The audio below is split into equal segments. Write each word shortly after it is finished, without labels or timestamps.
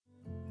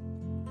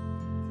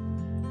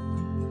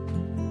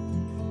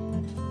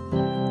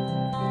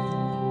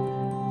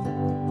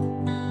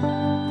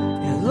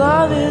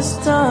love has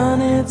done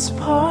its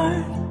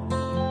part.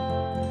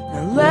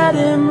 Now let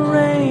him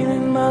reign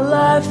in my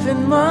life,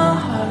 in my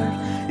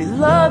heart. Your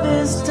love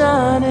has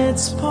done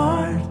its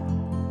part.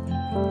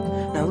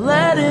 Now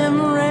let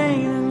him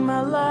reign in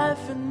my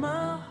life, in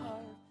my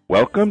heart.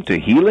 Welcome to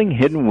Healing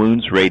Hidden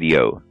Wounds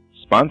Radio,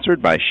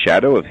 sponsored by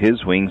Shadow of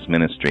His Wings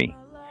Ministry.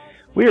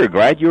 We are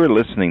glad you are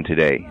listening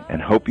today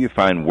and hope you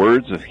find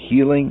words of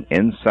healing,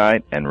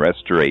 insight, and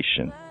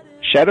restoration.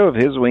 Shadow of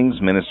His Wings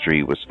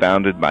Ministry was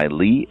founded by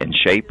Lee and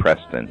Shay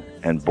Preston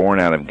and born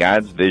out of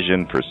God's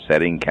vision for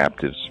setting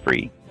captives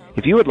free.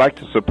 If you would like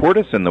to support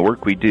us in the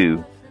work we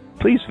do,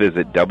 please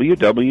visit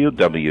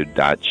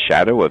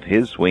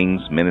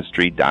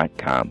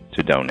www.shadowofhiswingsministry.com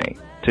to donate.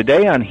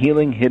 Today on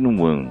Healing Hidden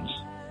Wounds,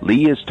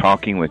 Lee is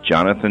talking with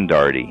Jonathan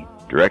Daugherty,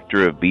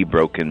 Director of Be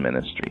Broken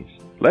Ministries.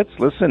 Let's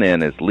listen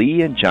in as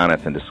Lee and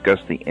Jonathan discuss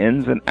the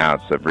ins and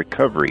outs of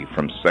recovery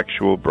from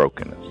sexual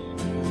brokenness.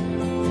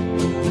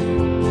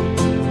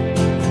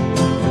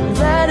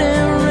 Let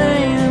him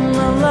reign in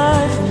my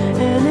life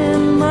and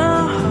in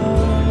my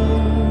heart.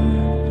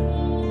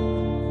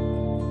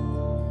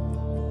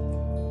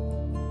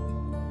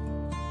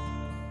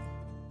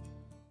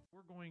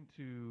 We're going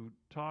to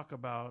talk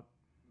about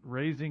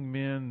raising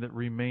men that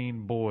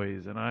remain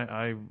boys, and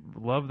I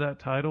love that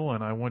title,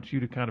 and I want you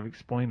to kind of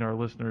explain to our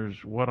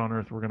listeners what on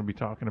earth we're going to be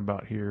talking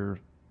about here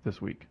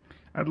this week.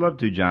 I'd love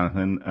to,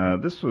 Jonathan.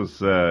 This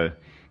was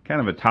kind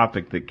of a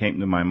topic that came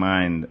to my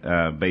mind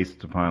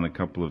based upon a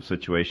couple of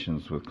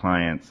situations with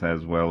clients,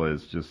 as well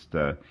as just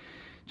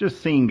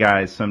seeing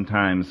guys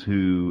sometimes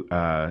who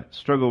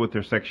struggle with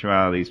their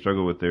sexuality,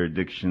 struggle with their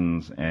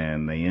addictions,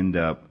 and they end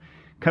up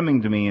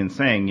coming to me and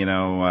saying, you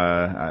know,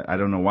 I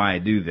don't know why I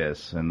do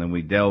this. And then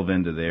we delve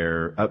into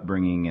their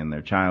upbringing and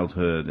their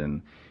childhood.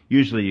 And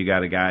usually you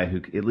got a guy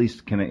who at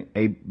least can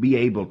be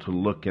able to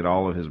look at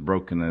all of his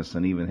brokenness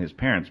and even his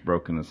parents'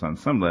 brokenness on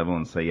some level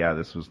and say, yeah,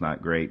 this was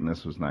not great and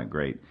this was not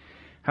great.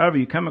 However,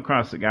 you come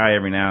across a guy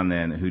every now and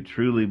then who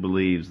truly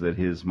believes that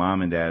his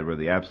mom and dad were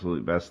the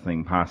absolute best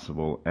thing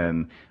possible.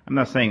 And I'm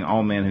not saying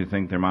all men who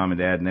think their mom and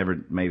dad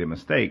never made a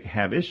mistake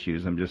have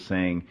issues. I'm just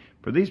saying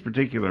for these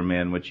particular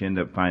men, what you end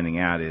up finding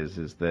out is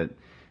that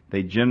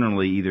they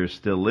generally either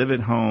still live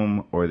at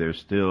home or they're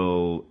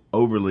still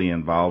overly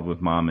involved with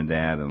mom and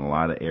dad in a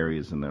lot of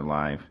areas in their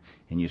life.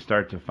 And you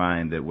start to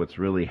find that what's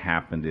really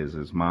happened is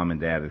mom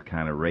and dad have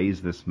kind of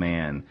raised this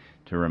man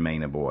to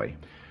remain a boy.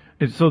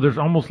 So there's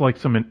almost like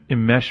some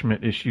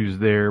enmeshment issues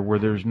there, where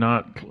there's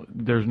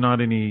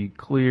not any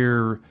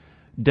clear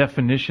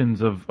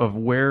definitions of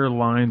where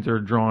lines are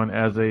drawn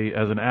as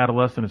an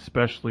adolescent,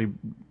 especially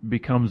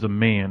becomes a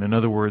man. In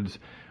other words,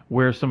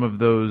 where some of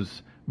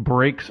those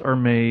breaks are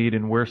made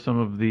and where some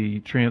of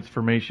the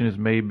transformation is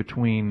made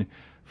between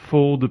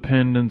full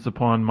dependence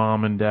upon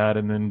mom and dad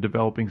and then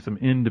developing some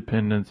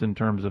independence in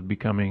terms of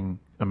becoming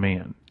a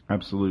man.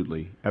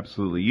 Absolutely,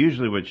 absolutely.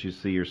 Usually what you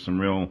see are some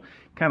real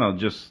kind of,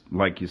 just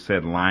like you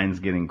said,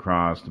 lines getting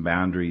crossed,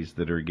 boundaries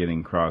that are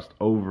getting crossed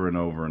over and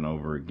over and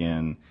over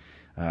again,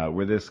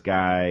 where this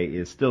guy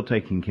is still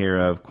taken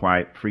care of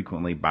quite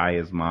frequently by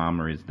his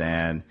mom or his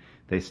dad.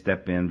 They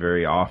step in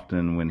very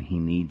often when he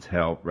needs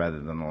help rather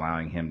than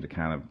allowing him to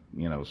kind of,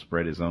 you know,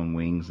 spread his own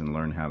wings and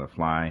learn how to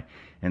fly.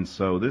 And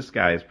so this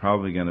guy is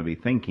probably going to be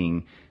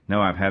thinking,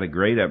 no, I've had a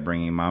great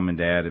upbringing. Mom and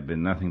dad have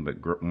been nothing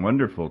but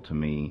wonderful to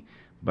me.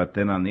 But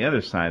then on the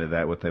other side of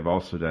that, what they've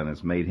also done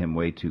is made him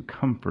way too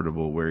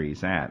comfortable where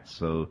he's at.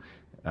 So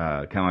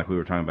kind of like we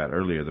were talking about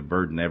earlier, the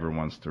bird never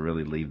wants to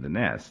really leave the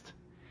nest.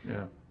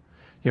 Yeah,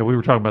 we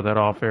were talking about that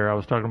off air. I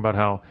was talking about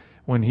how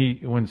when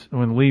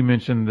Lee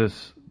mentioned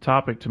this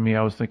topic to me,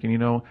 I was thinking, you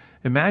know,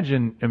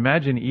 imagine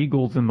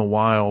eagles in the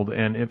wild,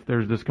 and if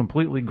there's this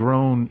completely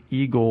grown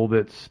eagle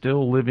that's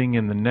still living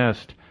in the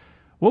nest,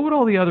 what would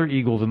all the other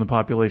eagles in the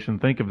population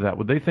think of that?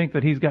 Would they think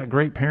that he's got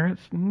great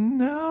parents?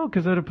 No,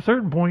 because at a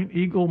certain point,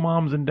 eagle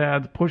moms and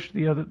dads push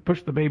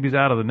the babies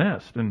out of the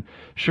nest. And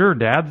sure,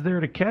 dad's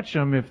there to catch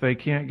them if they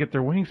can't get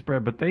their wings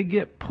spread, but they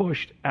get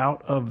pushed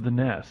out of the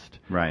nest.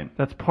 Right.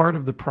 That's part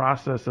of the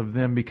process of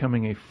them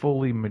becoming a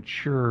fully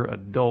mature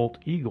adult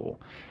eagle.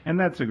 And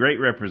that's a great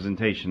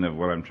representation of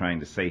what I'm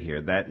trying to say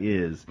here. That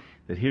is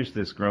that here's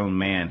this grown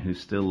man who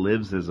still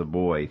lives as a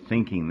boy,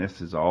 thinking this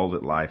is all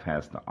that life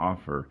has to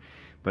offer.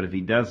 But if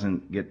he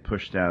doesn't get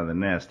pushed out of the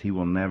nest, he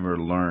will never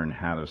learn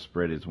how to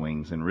spread his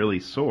wings and really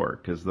soar,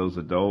 because those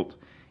adult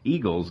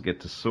eagles get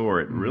to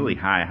soar at really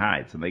high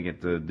heights, and they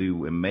get to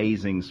do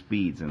amazing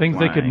speeds and things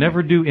flying. They could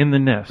never do in the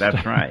nest.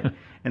 That's right.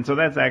 And so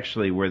that's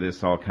actually where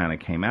this all kind of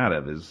came out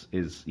of, is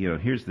you know,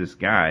 here's this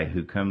guy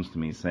who comes to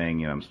me saying,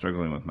 you know, I'm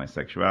struggling with my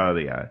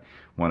sexuality. I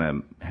want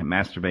to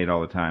masturbate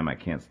all the time. I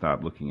can't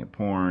stop looking at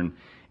porn.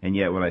 And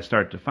yet what I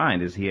start to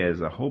find is he has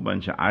a whole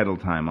bunch of idle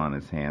time on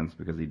his hands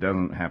because he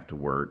doesn't have to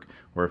work.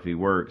 Or if he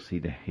works,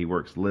 he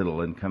works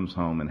little and comes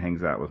home and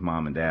hangs out with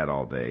mom and dad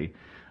all day.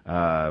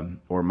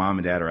 Or mom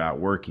and dad are out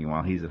working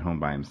while he's at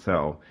home by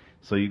himself.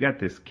 So you got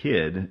this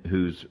kid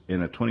who's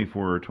in a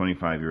 24 or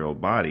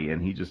 25-year-old body,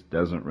 and he just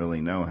doesn't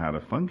really know how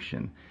to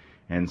function.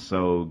 And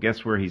so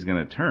guess where he's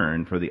going to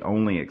turn for the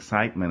only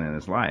excitement in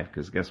his life?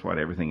 Because guess what?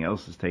 Everything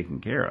else is taken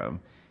care of.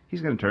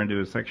 He's going to turn to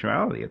his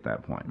sexuality at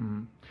that point.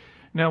 Mm-hmm.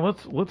 Now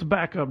let's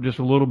back up just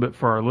a little bit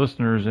for our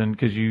listeners, and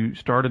because you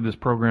started this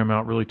program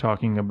out really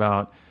talking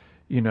about,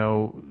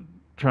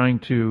 trying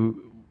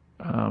to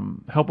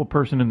help a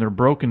person in their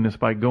brokenness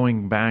by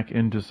going back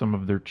into some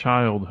of their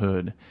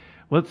childhood.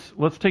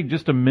 Let's take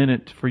just a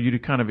minute for you to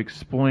kind of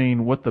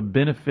explain what the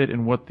benefit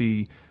and what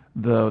the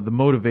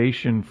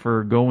motivation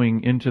for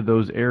going into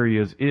those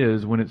areas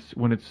is when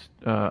it's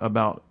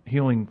about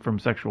healing from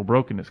sexual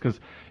brokenness. Because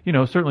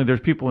certainly there's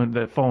people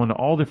that fall into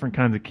all different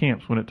kinds of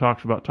camps when it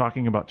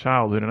talking about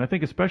childhood, and I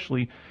think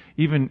especially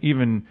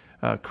even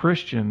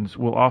Christians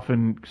will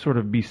often sort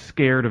of be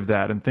scared of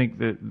that and think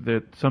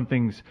that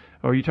something's.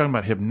 Are you talking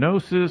about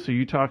hypnosis? Are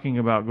you talking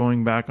about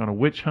going back on a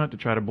witch hunt to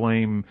try to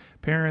blame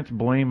parents,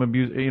 blame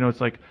abuse?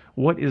 It's like,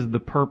 what is the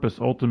purpose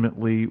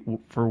ultimately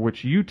for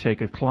which you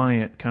take a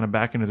client kind of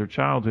back into their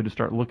childhood to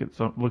start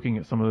looking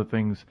at some of the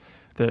things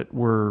that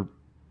were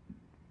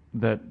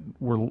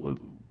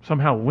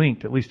somehow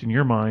linked, at least in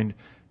your mind,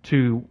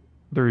 to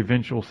their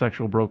eventual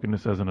sexual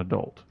brokenness as an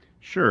adult?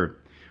 Sure.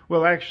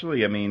 Well,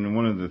 actually, I mean,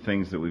 one of the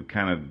things that we've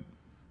kind of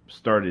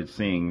started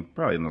seeing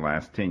probably in the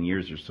last 10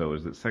 years or so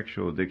is that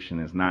sexual addiction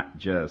is not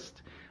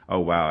just, oh,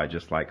 wow, I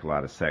just like a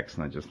lot of sex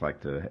and I just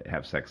like to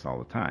have sex all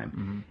the time.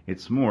 Mm-hmm.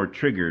 It's more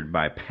triggered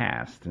by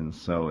past, and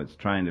so it's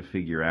trying to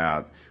figure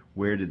out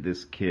where did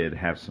this kid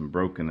have some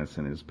brokenness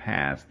in his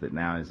past that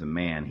now as a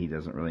man he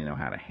doesn't really know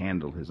how to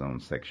handle his own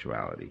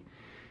sexuality.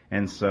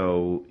 And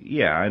so,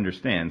 yeah, I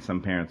understand.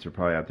 Some parents are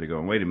probably out there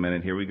going, wait a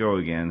minute, here we go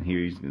again.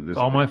 It's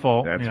all my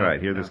fault. That's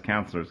right. This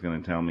counselor is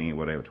going to tell me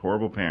what a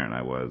horrible parent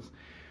I was.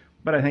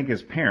 But I think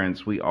as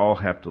parents, we all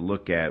have to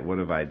look at what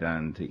have I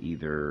done to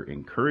either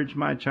encourage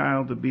my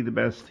child to be the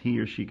best he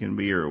or she can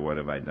be, or what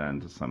have I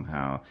done to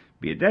somehow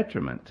be a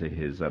detriment to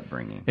his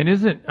upbringing.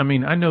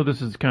 And I know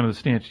this is kind of the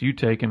stance you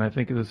take, and I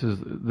think this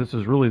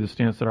is really the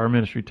stance that our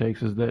ministry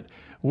takes, is that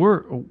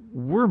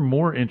we're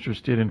more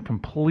interested in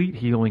complete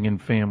healing in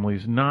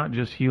families, not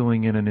just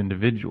healing in an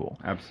individual.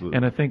 Absolutely.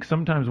 And I think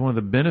sometimes one of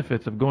the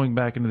benefits of going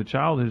back into the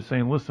childhood is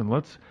saying, listen,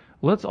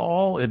 let's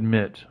all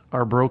admit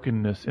our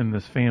brokenness in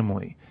this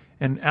family.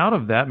 And out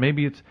of that,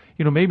 maybe it's,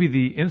 maybe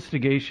the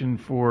instigation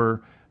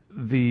for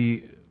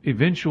the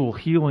eventual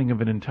healing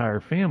of an entire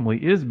family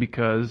is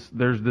because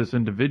there's this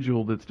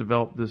individual that's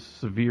developed this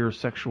severe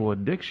sexual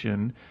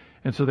addiction,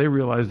 and so they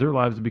realize their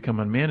lives have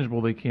become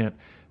unmanageable. They can't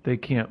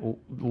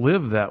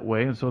live that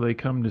way, and so they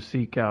come to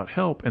seek out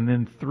help. And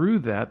then through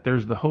that,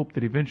 there's the hope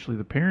that eventually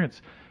the parents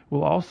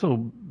will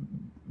also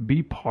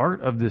be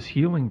part of this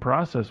healing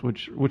process,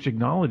 which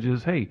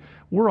acknowledges, hey,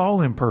 we're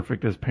all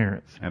imperfect as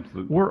parents.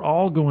 Absolutely. We're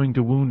all going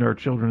to wound our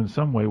children in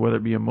some way, whether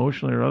it be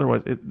emotionally or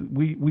otherwise.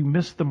 We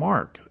miss the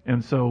mark.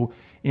 And so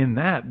in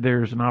that,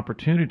 there's an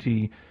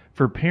opportunity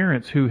for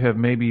parents who have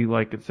maybe,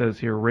 like it says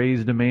here,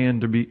 raised a man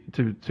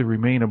to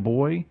remain a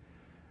boy.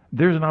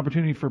 There's an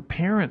opportunity for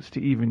parents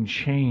to even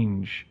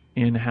change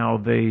in how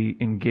they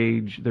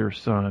engage their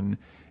son.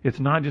 It's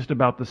not just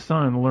about the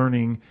son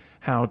learning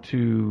how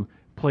to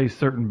place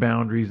certain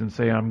boundaries and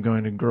say, I'm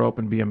going to grow up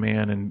and be a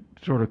man, and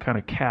sort of kind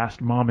of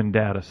cast mom and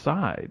dad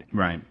aside.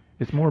 Right.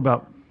 It's more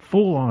about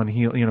full-on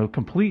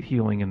complete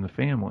healing in the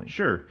family.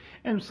 Sure.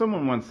 And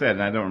someone once said,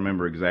 and I don't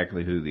remember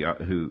exactly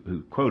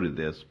who quoted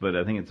this, but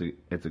I think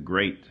it's a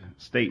great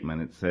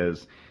statement. It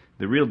says,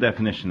 the real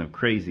definition of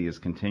crazy is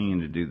continuing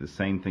to do the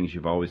same things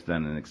you've always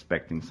done and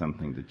expecting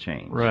something to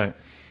change. Right.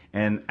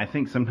 And I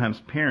think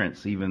sometimes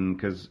parents, even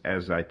because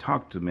as I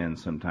talk to men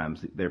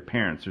sometimes, their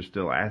parents are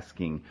still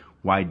asking,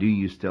 why do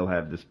you still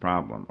have this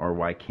problem? Or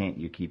why can't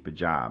you keep a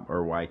job?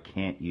 Or why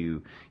can't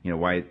you,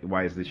 why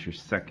is this your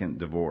second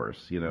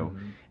divorce?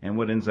 Mm-hmm. And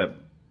what ends up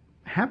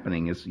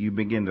happening is you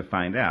begin to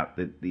find out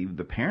that the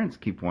parents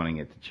keep wanting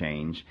it to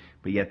change,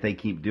 but yet they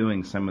keep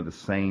doing some of the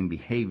same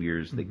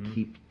behaviors that mm-hmm.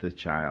 keep the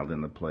child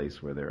in the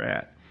place where they're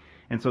at.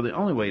 And so the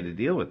only way to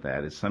deal with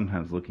that is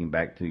sometimes looking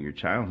back to your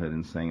childhood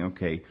and saying,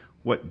 okay,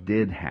 what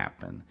did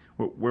happen?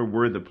 Where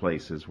were the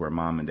places where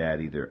mom and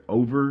dad either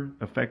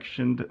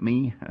over-affectioned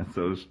me,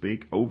 so to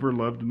speak,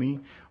 over-loved me,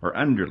 or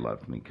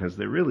under-loved me? Because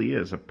there really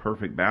is a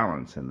perfect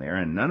balance in there,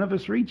 and none of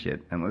us reach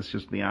it. And let's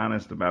just be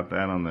honest about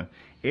that on the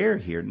air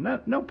here.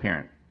 No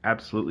parent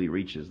absolutely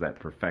reaches that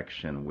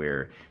perfection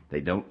where they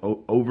don't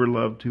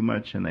over-love too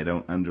much and they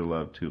don't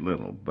under-love too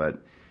little.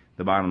 But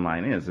the bottom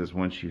line is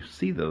once you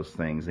see those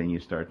things, then you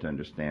start to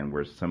understand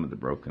where some of the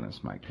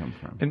brokenness might come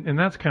from. And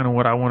that's kind of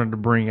what I wanted to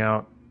bring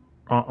out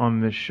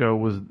on this show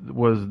was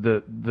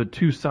the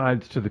two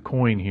sides to the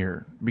coin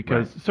here,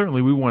 because right.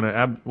 Certainly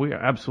we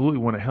absolutely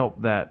want to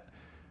help that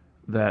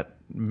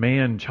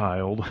man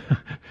child,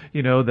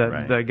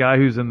 right. That guy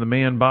who's in the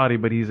man body,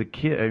 but he's a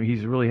kid.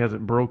 He's really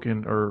hasn't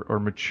broken or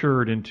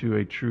matured into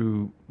a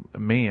true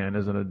man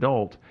as an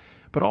adult.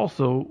 But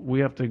also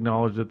we have to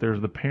acknowledge that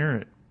there's the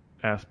parent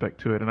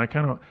aspect to it, and I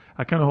kind of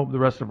hope the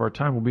rest of our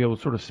time we'll be able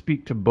to sort of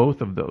speak to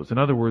both of those. In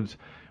other words,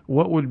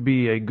 what would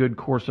be a good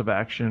course of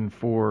action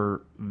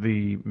for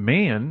the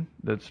man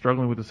that's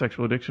struggling with a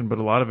sexual addiction, but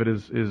a lot of it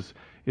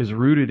is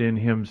rooted in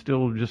him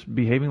still just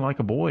behaving like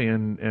a boy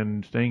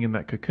and staying in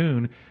that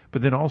cocoon.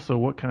 But then also,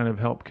 what kind of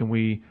help can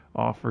we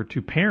offer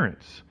to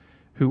parents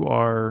who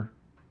are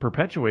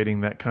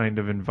perpetuating that kind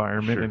of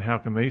environment, Sure. and how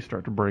can they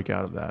start to break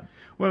out of that?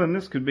 Well, and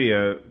this could be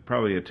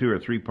probably a 2 or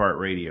 3 part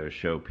radio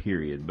show,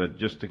 period. But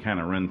just to kind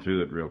of run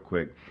through it real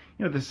quick,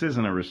 this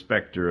isn't a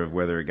respecter of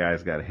whether a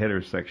guy's got a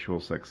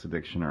heterosexual sex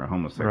addiction or a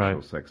homosexual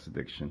Right. sex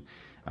addiction.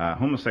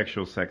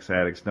 Homosexual sex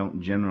addicts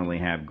don't generally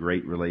have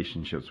great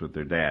relationships with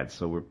their dads,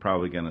 so we're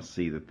probably going to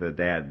see that the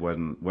dad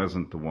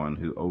wasn't the one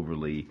who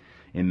overly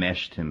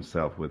enmeshed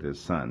himself with his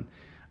son.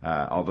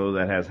 Although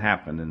that has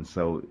happened, and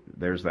so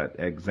there's that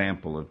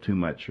example of too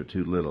much or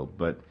too little.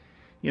 But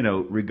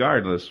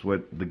regardless,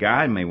 what the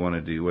guy may want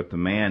to do, what the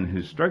man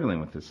who's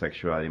struggling with his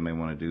sexuality may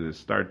want to do, is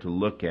start to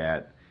look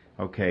at,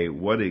 okay,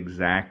 what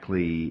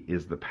exactly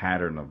is the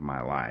pattern of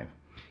my life?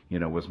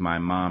 Was my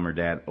mom or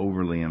dad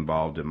overly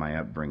involved in my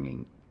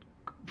upbringing?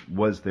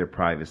 Was there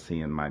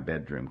privacy in my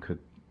bedroom?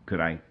 Could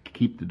I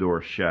keep the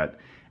door shut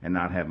and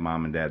not have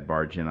mom and dad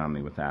barge in on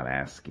me without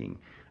asking?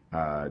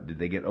 Did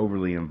they get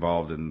overly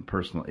involved in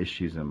personal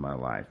issues in my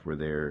life? Were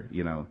there,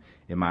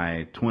 am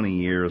I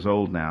 20 years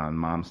old now and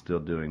mom's still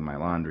doing my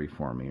laundry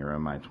for me? Or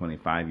am I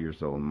 25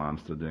 years old and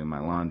mom's still doing my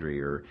laundry?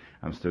 Or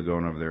I'm still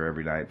going over there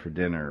every night for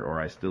dinner?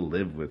 Or I still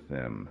live with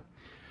them?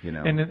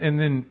 And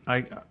then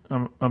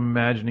I'm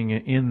imagining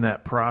it in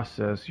that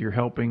process, you're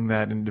helping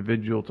that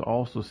individual to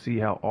also see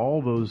how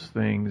all those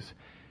things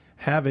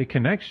have a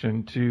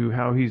connection to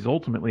how he's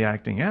ultimately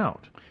acting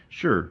out.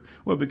 Sure.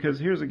 Well, because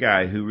here's a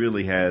guy who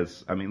really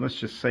has, let's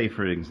just say,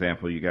 for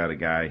example, you got a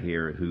guy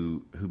here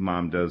who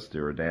mom does to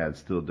her dad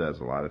still does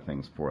a lot of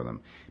things for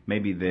them.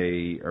 Maybe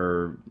they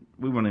are,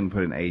 we won't even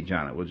put an age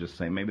on it. We'll just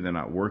say maybe they're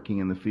not working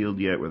in the field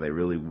yet where they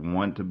really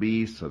want to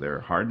be, so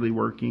they're hardly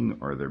working,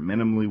 or they're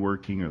minimally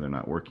working, or they're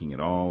not working at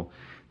all.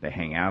 They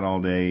hang out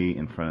all day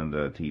in front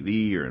of the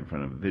TV or in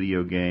front of a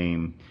video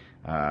game.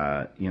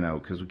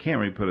 Because we can't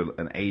really put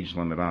an age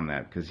limit on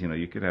that, because,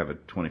 you could have a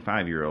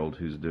 25-year-old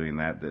who's doing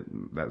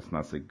that's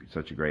not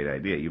such a great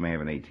idea. You may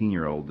have an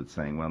 18-year-old that's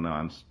saying, well,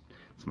 no,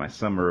 it's my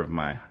summer of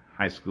my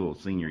high school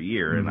senior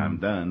year, and I'm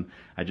done.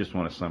 I just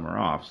want a summer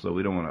off. So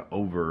we don't want to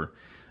over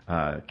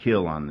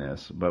kill on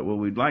this. But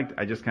what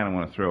I just kind of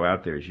want to throw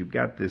out there is you've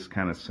got this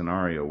kind of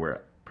scenario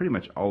where pretty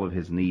much all of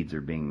his needs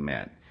are being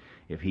met.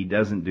 If he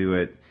doesn't do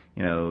it,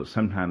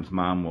 sometimes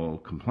mom will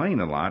complain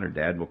a lot or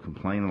dad will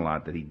complain a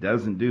lot that he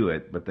doesn't do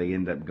it, but they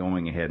end up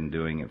going ahead and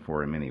doing it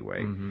for him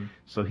anyway. Mm-hmm.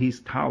 So he's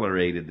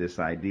tolerated this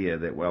idea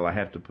that, well, I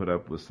have to put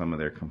up with some of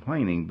their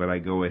complaining, but I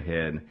go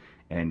ahead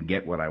and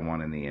get what I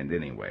want in the end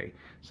anyway.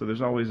 So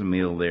there's always a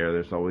meal there.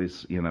 There's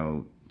always,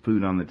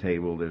 food on the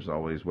table. There's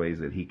always ways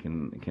that he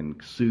can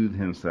soothe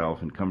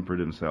himself and comfort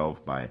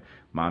himself by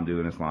mom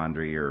doing his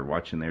laundry or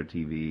watching their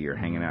TV or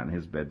hanging out in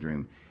his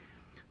bedroom.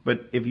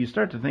 But if you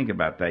start to think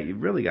about that,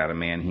 you've really got a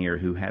man here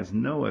who has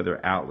no other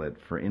outlet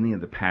for any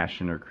of the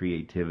passion or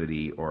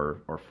creativity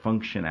or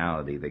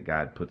functionality that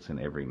God puts in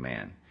every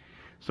man.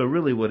 So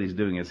really what he's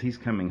doing is he's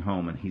coming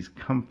home and he's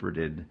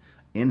comforted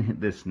in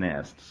this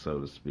nest,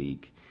 so to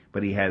speak,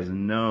 but he has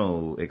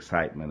no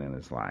excitement in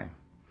his life.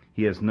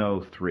 He has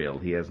no thrill.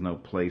 He has no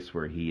place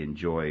where he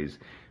enjoys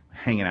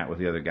hanging out with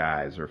the other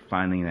guys or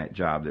finding that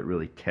job that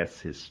really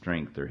tests his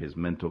strength or his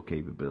mental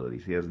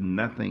capabilities. He has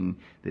nothing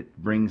that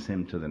brings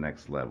him to the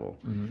next level.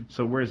 Mm-hmm.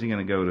 So where's he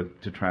going to go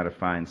to try to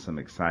find some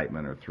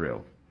excitement or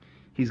thrill?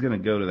 He's going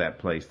to go to that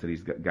place that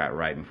he's got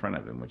right in front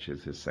of him, which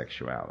is his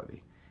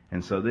sexuality.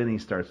 And so then he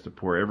starts to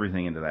pour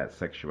everything into that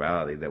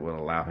sexuality that will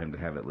allow him to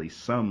have at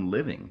least some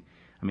living.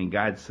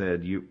 God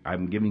said,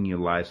 I'm giving you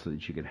life so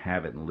that you can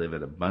have it and live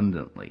it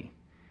abundantly.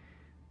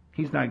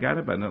 He's not got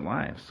abundant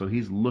life, so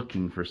he's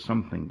looking for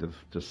something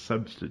to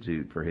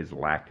substitute for his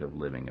lack of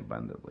living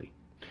abundantly.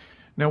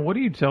 Now, what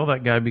do you tell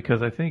that guy?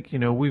 Because I think,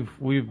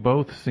 we've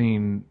both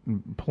seen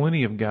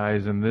plenty of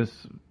guys in this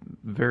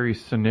very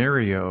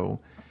scenario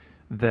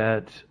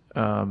that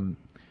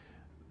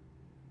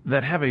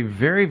that have a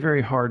very,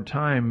 very hard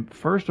time,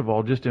 first of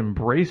all, just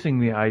embracing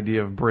the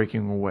idea of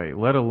breaking away,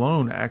 let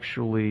alone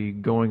actually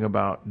going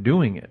about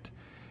doing it.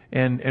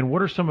 And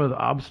what are some of the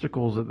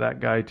obstacles that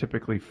guy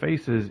typically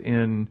faces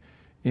in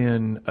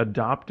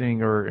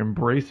adopting or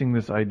embracing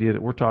this idea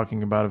that we're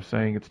talking about of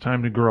saying it's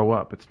time to grow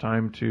up, it's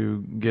time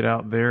to get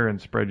out there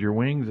and spread your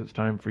wings, it's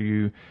time for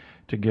you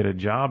to get a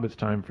job, it's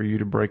time for you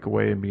to break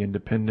away and be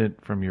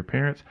independent from your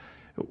parents?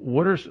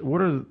 What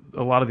are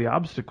a lot of the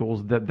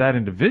obstacles that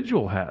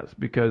individual has?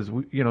 Because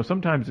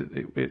sometimes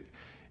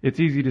it's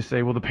easy to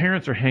say, well, the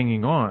parents are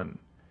hanging on.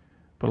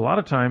 But a lot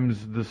of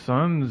times the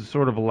son's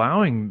sort of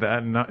allowing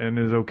that and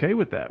is okay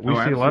with that. We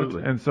see absolutely. A lot of,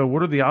 and so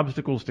what are the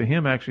obstacles to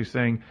him actually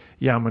saying,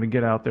 yeah, I'm going to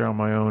get out there on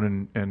my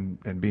own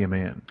and be a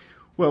man?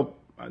 Well,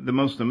 the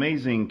most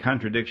amazing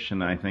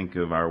contradiction, I think,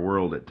 of our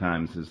world at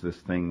times is this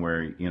thing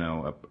where,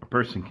 a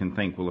person can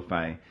think, well, if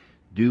I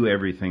do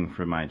everything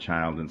for my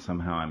child and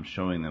somehow I'm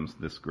showing them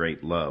this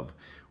great love,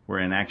 where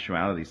in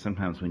actuality,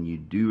 sometimes when you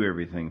do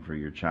everything for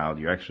your child,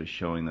 you're actually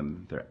showing them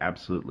that they're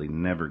absolutely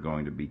never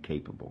going to be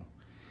capable.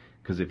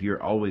 Because if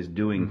you're always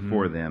doing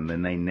for them,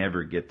 then they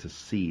never get to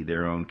see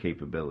their own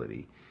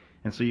capability.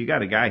 And so you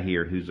got a guy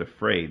here who's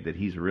afraid that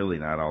he's really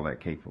not all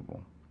that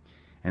capable.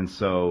 And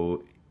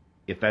so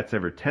if that's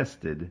ever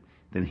tested,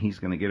 then he's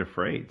going to get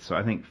afraid. So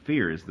I think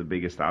fear is the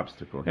biggest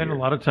obstacle here. And a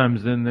lot of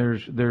times then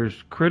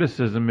there's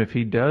criticism if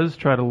he does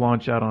try to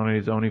launch out on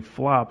his own, he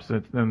flops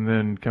and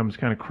then comes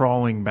kind of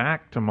crawling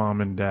back to mom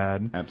and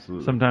dad.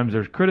 Absolutely. Sometimes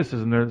there's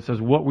criticism there that says,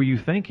 what were you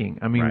thinking?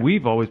 I mean, Right.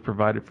 we've always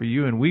provided for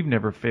you and we've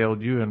never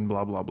failed you and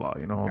blah, blah, blah,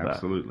 all that.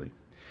 Absolutely.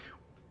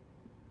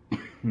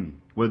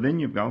 Well, then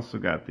you've also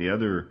got the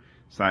other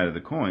side of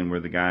the coin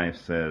where the guy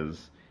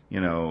says,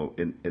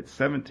 at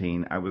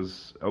 17, I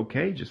was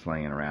okay just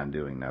laying around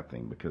doing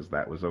nothing because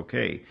that was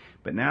okay.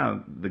 But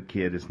now the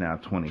kid is now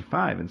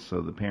 25, and so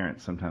the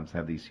parents sometimes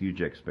have these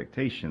huge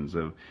expectations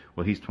of,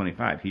 well, he's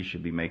 25, he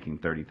should be making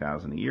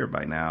 $30,000 a year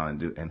by now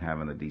and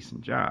having a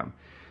decent job.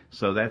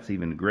 So that's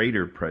even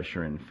greater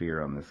pressure and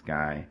fear on this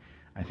guy.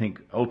 I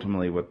think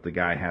ultimately what the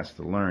guy has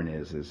to learn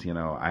is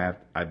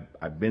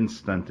I've been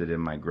stunted in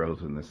my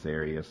growth in this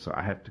area, so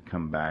I have to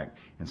come back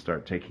and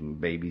start taking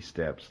baby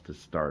steps to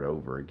start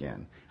over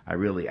again. I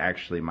really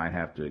actually might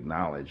have to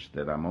acknowledge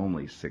that I'm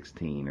only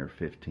 16 or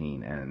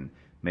 15 and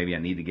maybe I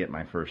need to get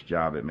my first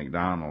job at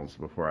McDonald's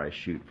before I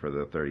shoot for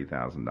the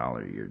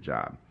 $30,000 a year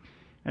job.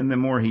 And the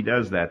more he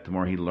does that, the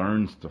more he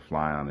learns to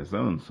fly on his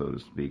own, so to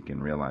speak,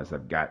 and realize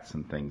I've got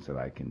some things that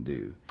I can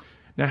do.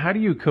 Now, how do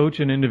you coach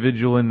an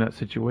individual in that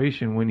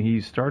situation when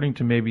he's starting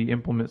to maybe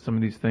implement some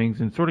of these things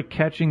and sort of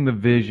catching the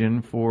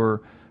vision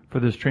for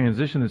this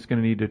transition that's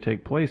going to need to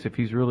take place if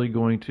he's really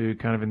going to,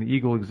 kind of in the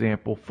eagle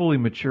example, fully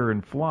mature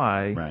and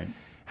fly? Right.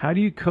 How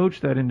do you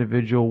coach that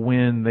individual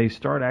when they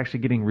start actually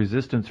getting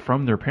resistance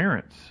from their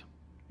parents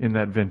in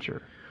that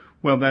venture?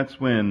 Well, that's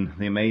when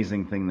the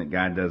amazing thing that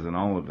God does in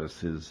all of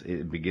us is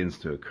it begins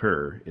to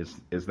occur,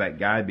 is that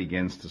guy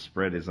begins to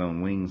spread his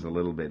own wings a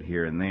little bit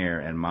here and there,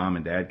 and mom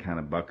and dad kind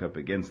of buck up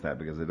against that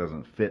because it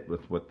doesn't fit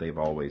with what they've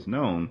always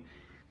known.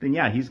 Then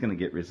yeah, he's going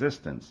to get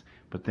resistance,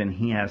 but then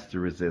he has to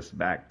resist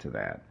back to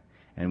that.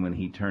 And when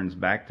he turns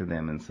back to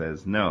them and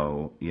says,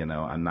 no,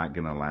 I'm not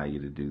going to allow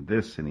you to do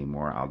this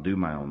anymore, I'll do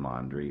my own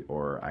laundry,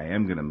 or I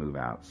am going to move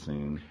out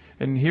soon.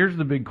 And here's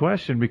the big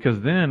question,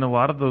 because then a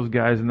lot of those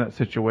guys in that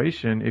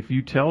situation, if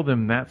you tell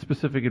them that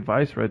specific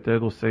advice right there,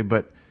 they'll say,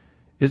 but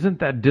isn't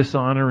that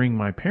dishonoring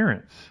my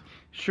parents?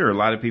 Sure, a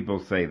lot of people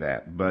say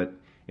that, but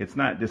it's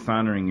not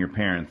dishonoring your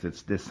parents,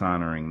 it's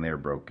dishonoring their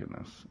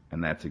brokenness.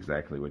 And that's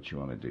exactly what you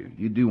want to do.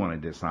 You do want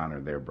to dishonor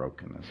their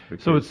brokenness.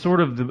 So it's sort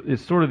of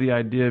the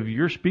idea of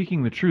you're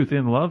speaking the truth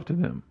in love to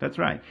them. That's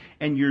right.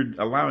 And you're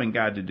allowing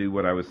God to do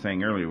what I was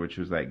saying earlier, which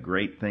was that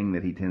great thing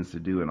that he tends to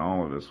do in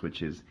all of us,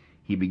 which is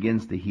he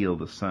begins to heal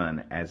the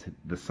son. As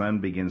the son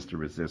begins to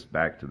resist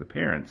back to the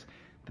parents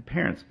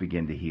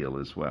begin to heal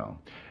as well.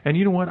 And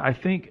you know what? I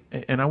think,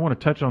 and I want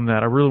to touch on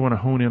that, I really want to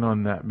hone in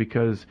on that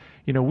because,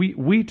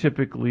 we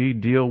typically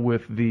deal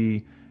with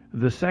the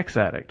sex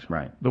addict,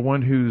 right? The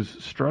one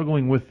who's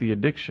struggling with the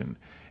addiction.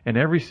 And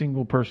every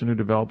single person who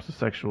develops a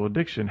sexual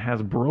addiction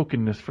has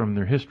brokenness from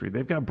their history.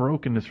 They've got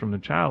brokenness from their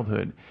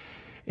childhood.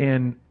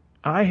 And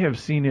I have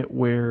seen it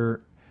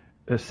where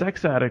a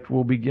sex addict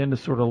will begin to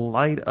sort of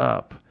light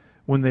up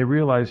when they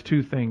realize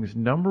two things.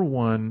 Number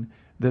one,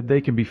 that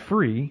they can be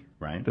free,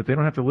 right? That they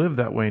don't have to live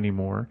that way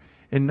anymore.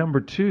 And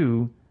number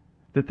two,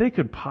 that they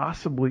could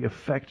possibly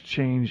affect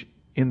change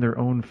in their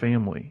own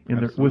family,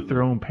 with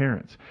their own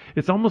parents.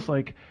 It's almost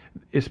like,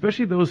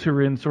 especially those who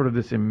are in sort of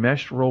this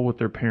enmeshed role with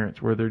their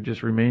parents, where they're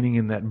just remaining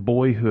in that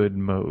boyhood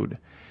mode.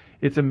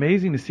 It's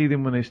amazing to see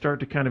them when they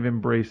start to kind of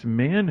embrace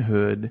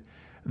manhood,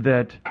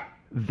 that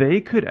they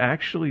could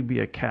actually be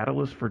a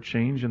catalyst for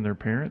change in their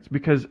parents,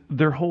 because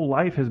their whole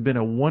life has been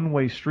a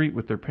one-way street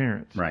with their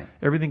parents. Right.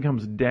 Everything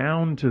comes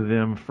down to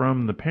them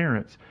from the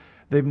parents.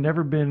 They've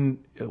never been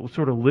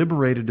sort of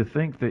liberated to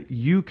think that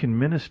you can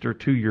minister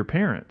to your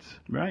parents.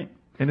 Right.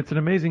 And it's an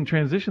amazing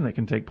transition that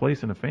can take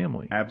place in a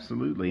family.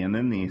 Absolutely. And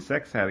then the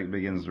sex addict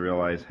begins to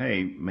realize,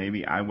 hey,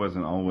 maybe I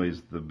wasn't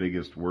always the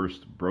biggest,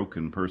 worst,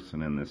 broken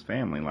person in this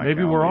family.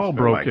 Maybe we're all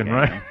broken,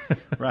 right?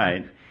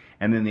 Right.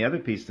 And then the other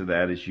piece to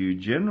that is you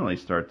generally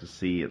start to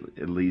see,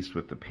 at least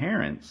with the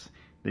parents,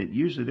 that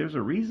usually there's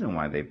a reason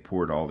why they've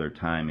poured all their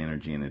time,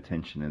 energy, and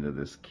attention into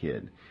this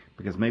kid.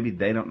 Because maybe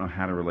they don't know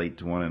how to relate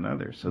to one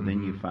another. So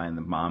then you find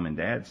the mom and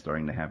dad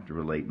starting to have to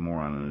relate more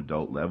on an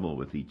adult level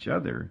with each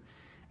other.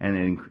 And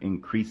it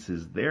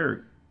increases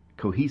their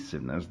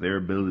cohesiveness, their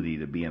ability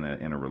to be in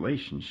a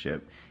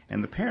relationship.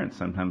 And the parents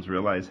sometimes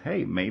realize,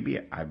 hey, maybe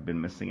I've been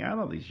missing out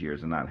all these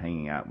years and not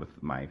hanging out with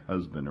my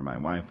husband or my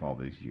wife all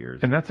these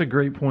years. And that's a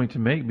great point to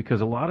make, because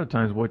a lot of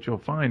times what you'll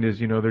find is,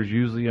 there's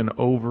usually an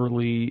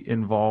overly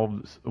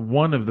involved,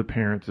 one of the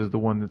parents is the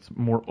one that's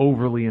more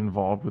overly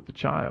involved with the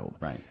child.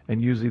 Right.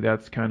 And usually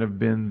that's kind of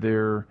been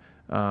their,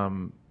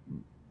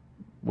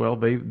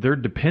 they're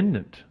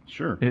dependent.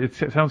 Sure. It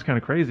sounds kind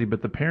of crazy,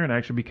 but the parent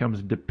actually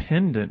becomes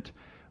dependent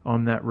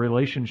on that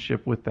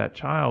relationship with that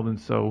child. And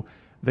so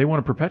they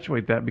want to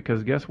perpetuate that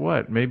because guess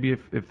what? Maybe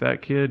if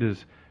that kid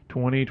is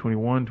 20,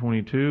 21,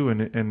 22,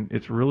 and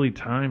it's really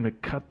time to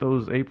cut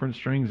those apron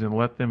strings and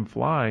let them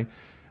fly,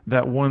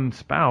 that one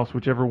spouse,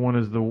 whichever one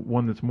is the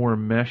one that's more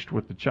enmeshed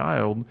with the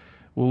child,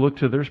 will look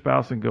to their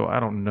spouse and go, I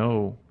don't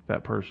know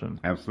that person.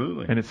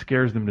 Absolutely. And it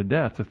scares them to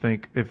death to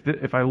think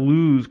if I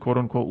lose, quote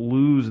unquote,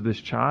 lose this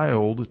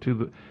child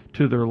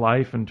to their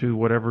life and to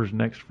whatever's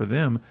next for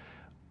them,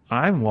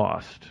 I'm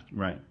lost.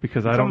 Right.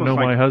 Because I don't know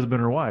my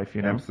husband or wife,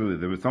 you know.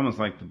 Absolutely. It's almost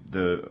like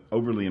the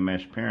overly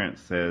enmeshed parent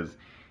says,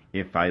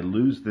 if I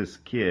lose this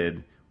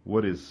kid,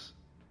 what is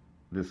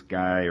this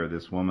guy or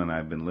this woman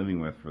I've been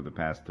living with for the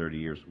past 30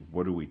 years,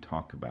 what do we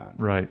talk about?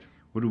 Right.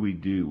 What do?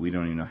 We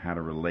don't even know how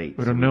to relate.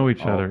 We don't know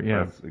each other,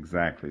 yeah.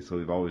 Exactly. So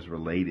we've always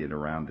related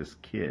around this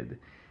kid.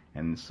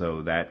 And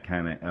so that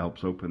kind of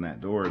helps open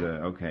that door to,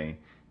 okay,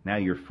 now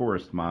you're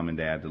forced, mom and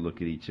dad, to look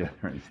at each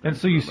other. And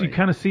so you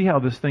kind of see how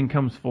this thing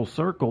comes full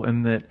circle,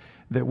 and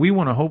that we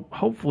want to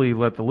hopefully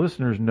let the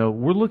listeners know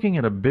we're looking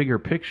at a bigger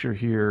picture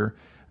here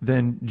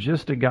than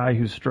just a guy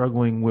who's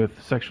struggling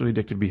with sexually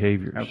addicted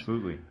behaviors.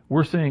 Absolutely.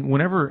 We're saying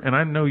whenever, and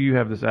I know you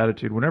have this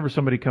attitude, whenever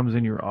somebody comes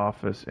in your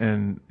office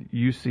and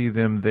you see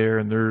them there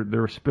and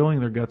they're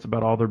spilling their guts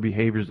about all their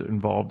behaviors that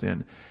involved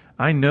in,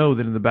 I know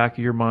that in the back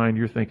of your mind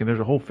you're thinking there's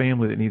a whole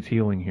family that needs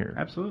healing here.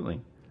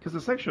 Absolutely. Because the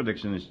sexual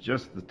addiction is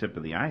just the tip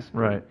of the iceberg.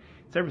 Right.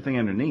 It's everything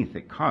underneath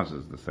that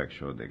causes the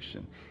sexual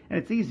addiction. And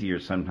it's easier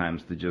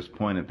sometimes to just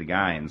point at the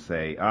guy and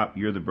say,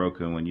 you're the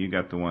broken one, you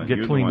got the one,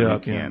 you're the one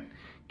who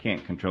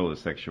can't control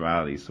his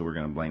sexuality, so we're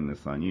going to blame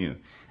this on you.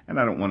 And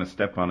I don't want to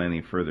step on any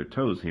further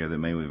toes here that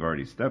maybe we've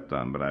already stepped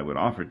on, but I would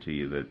offer to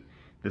you that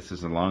this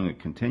is along a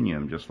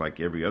continuum just like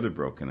every other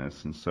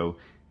brokenness. And so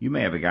you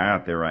may have a guy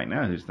out there right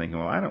now who's thinking,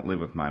 well, I don't live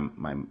with my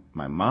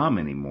mom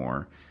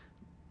anymore.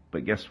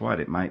 But guess what?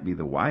 It might be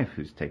the wife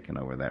who's taken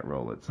over that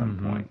role at some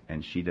point.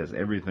 And she does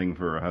everything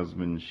for her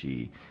husband.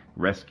 She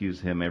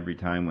rescues him every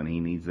time when he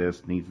needs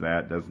this, needs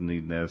that, doesn't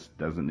need this,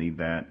 doesn't need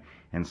that.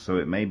 And so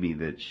it may be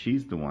that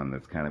she's the one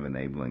that's kind of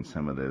enabling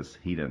some of this.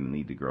 He doesn't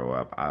need to grow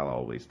up. I'll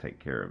always take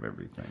care of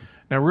everything.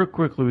 Now, real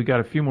quickly, we got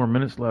a few more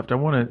minutes left.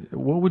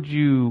 What would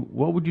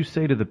you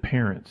say to the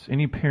parents?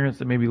 Any parents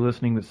that may be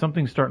listening that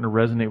something's starting to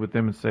resonate with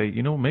them and say,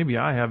 maybe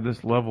I have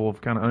this level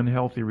of kind of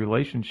unhealthy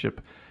relationship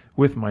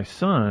with my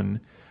son.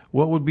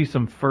 What would be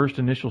some first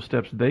initial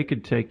steps they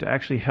could take to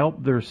actually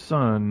help their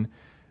son,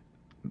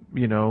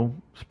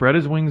 spread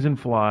his wings and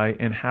fly,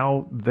 and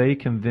how they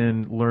can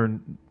then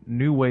learn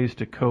new ways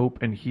to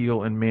cope and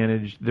heal and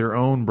manage their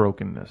own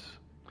brokenness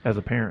as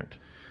a parent?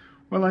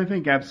 Well, I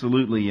think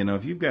absolutely,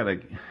 if you've got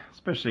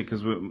especially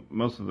because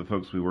most of the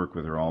folks we work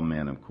with are all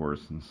men, of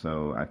course, and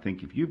so I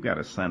think if you've got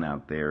a son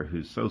out there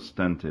who's so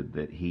stunted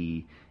that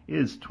he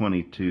is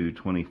 22,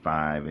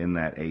 25, in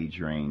that age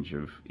range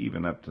of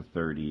even up to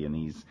 30, and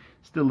he's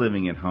still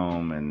living at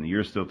home, and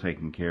you're still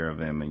taking care of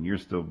him, and you're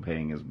still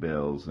paying his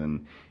bills,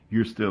 and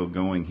you're still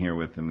going here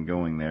with him and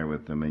going there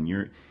with him,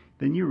 and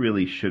then you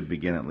really should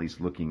begin at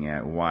least looking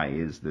at why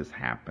is this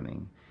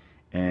happening.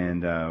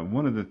 And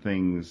one of the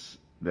things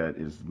that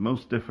is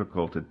most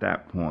difficult at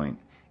that point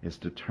is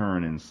to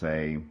turn and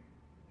say,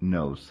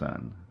 no,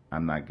 son,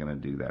 I'm not going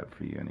to do that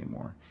for you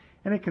anymore.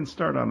 And it can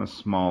start on a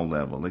small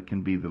level. It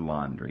can be the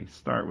laundry.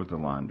 Start with the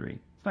laundry.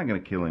 It's not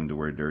going to kill him to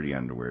wear dirty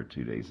underwear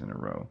 2 days in a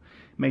row.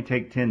 It may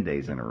take 10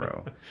 days in a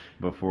row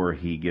before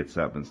he gets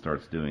up and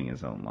starts doing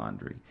his own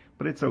laundry.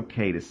 But it's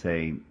okay to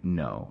say,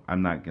 no,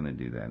 I'm not going to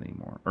do that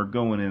anymore. Or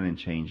going in and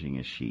changing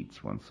his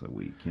sheets once a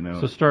week,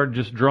 So start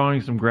just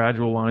drawing some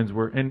gradual lines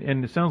where,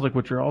 and it sounds like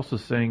what you're also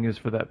saying is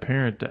for that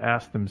parent to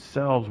ask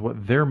themselves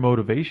what their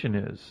motivation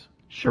is.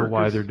 Sure, for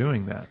why they're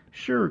doing that.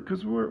 Sure,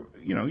 because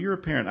you're a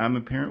parent, I'm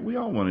a parent. We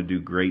all want to do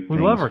great things.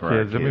 We love our for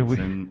kids. Our kids.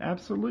 And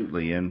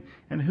absolutely. And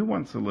who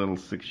wants a little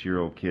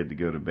 6-year-old kid to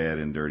go to bed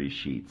in dirty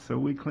sheets? So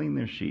we clean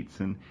their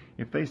sheets. And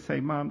if they say,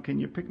 Mom, can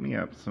you pick me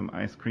up some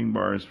ice cream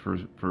bars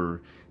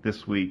for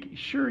this week?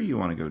 Sure, you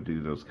want to go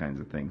do those kinds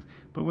of things.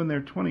 But when they're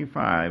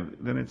 25,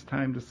 then it's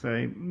time to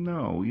say,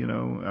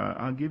 no,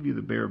 I'll give you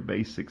the bare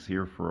basics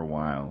here for a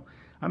while.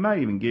 I might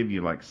even give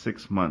you like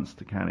 6 months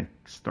to kind of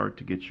start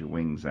to get your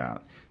wings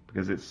out.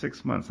 Because at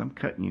 6 months, I'm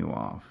cutting you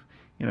off.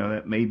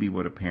 That may be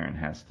what a parent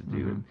has to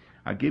do. Mm-hmm.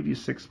 I'll give you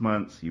 6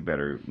 months. You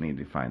better need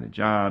to find a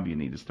job. You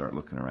need to start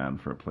looking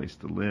around for a place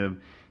to live.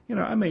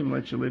 I may even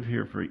let you live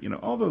here for,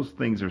 all those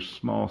things are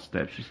small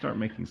steps. You start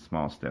making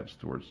small steps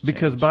towards change.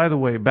 Because, by the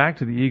way, back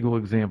to the eagle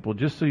example,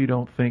 just so you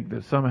don't think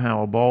that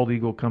somehow a bald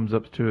eagle comes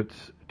up to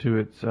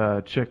its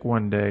chick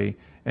one day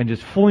and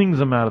just flings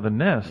them out of the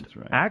nest. That's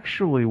right.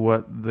 Actually,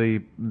 what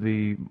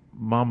the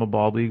mama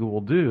bald eagle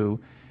will do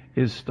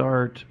is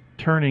start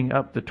turning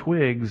up the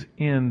twigs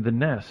in the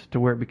nest to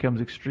where it becomes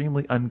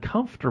extremely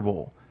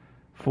uncomfortable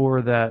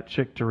for that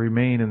chick to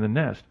remain in the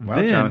nest. Wow,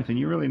 then, Jonathan,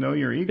 you really know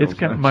your eagles. It's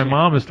kind of, my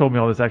mom has told me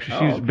all this. Actually,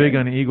 she's okay. big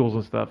on eagles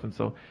and stuff, and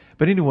so.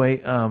 But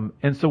anyway,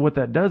 and so what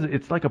that does,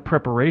 it's like a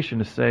preparation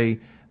to say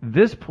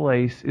this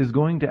place is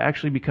going to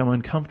actually become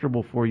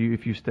uncomfortable for you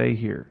if you stay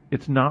here.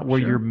 It's not where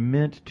you're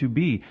meant to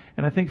be.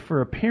 And I think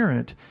for a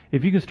parent,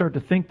 if you can start to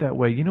think that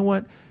way, you know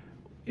what?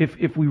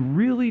 if we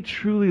really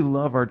truly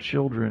love our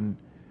children,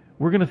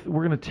 we're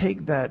gonna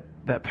take that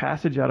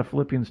passage out of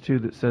Philippians 2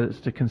 that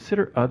says to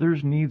consider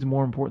others' needs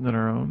more important than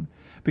our own.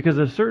 Because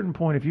at a certain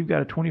point, if you've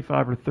got a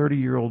 25 or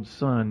 30-year-old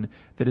son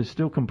that is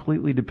still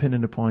completely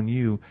dependent upon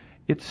you,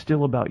 it's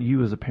still about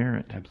you as a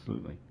parent.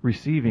 Absolutely.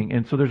 Receiving.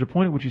 And so there's a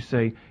point at which you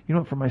say, you know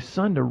what, for my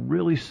son to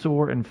really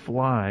soar and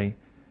fly,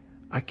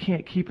 I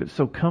can't keep it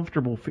so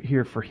comfortable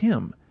here for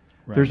him.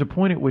 Right. There's a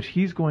point at which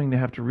he's going to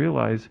have to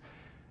realize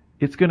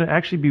it's going to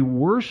actually be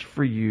worse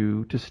for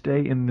you to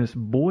stay in this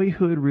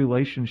boyhood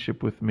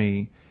relationship with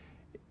me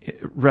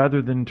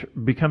rather than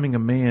becoming a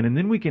man. And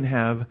then we can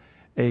have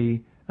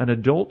an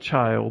adult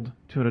child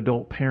to an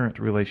adult parent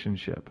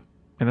relationship.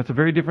 And that's a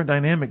very different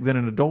dynamic than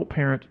an adult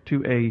parent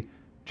to a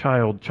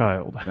child.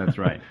 That's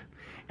right.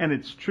 And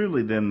it's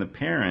truly then the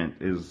parent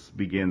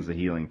begins the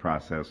healing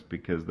process,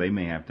 because they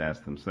may have to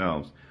ask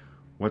themselves,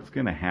 what's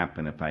going to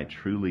happen if I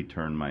truly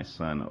turn my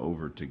son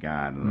over to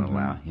God and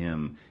allow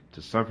him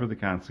to suffer the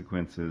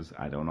consequences?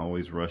 I don't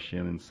always rush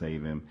in and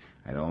save him.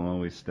 I don't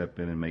always step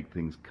in and make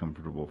things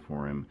comfortable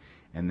for him.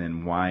 And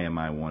then why am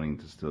I wanting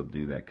to still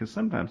do that? Because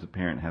sometimes a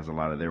parent has a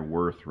lot of their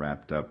worth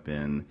wrapped up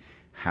in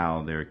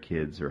how their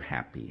kids are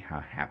happy, how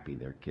happy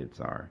their kids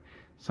are.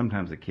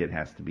 Sometimes a kid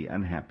has to be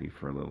unhappy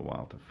for a little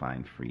while to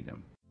find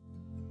freedom.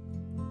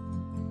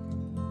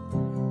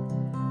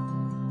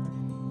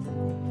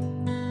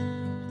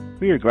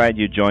 We are glad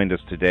you joined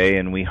us today,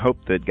 and we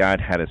hope that God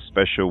had a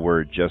special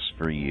word just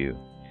for you.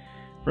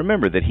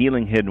 Remember that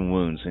Healing Hidden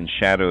Wounds and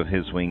Shadow of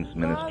His Wings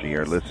ministry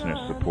are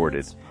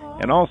listener-supported,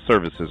 and all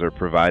services are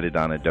provided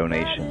on a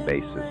donation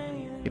basis.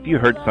 If you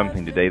heard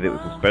something today that was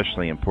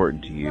especially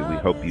important to you, we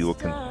hope you will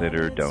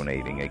consider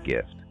donating a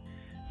gift.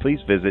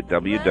 Please visit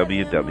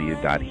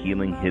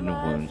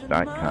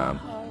www.healinghiddenwounds.com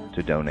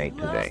to donate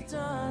today.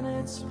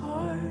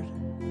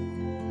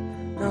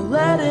 Now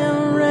let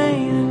Him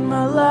reign in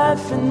my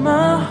life and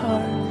my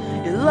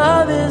heart. Your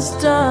love has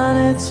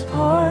done its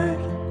part.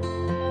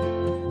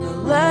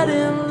 Now let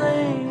Him reign.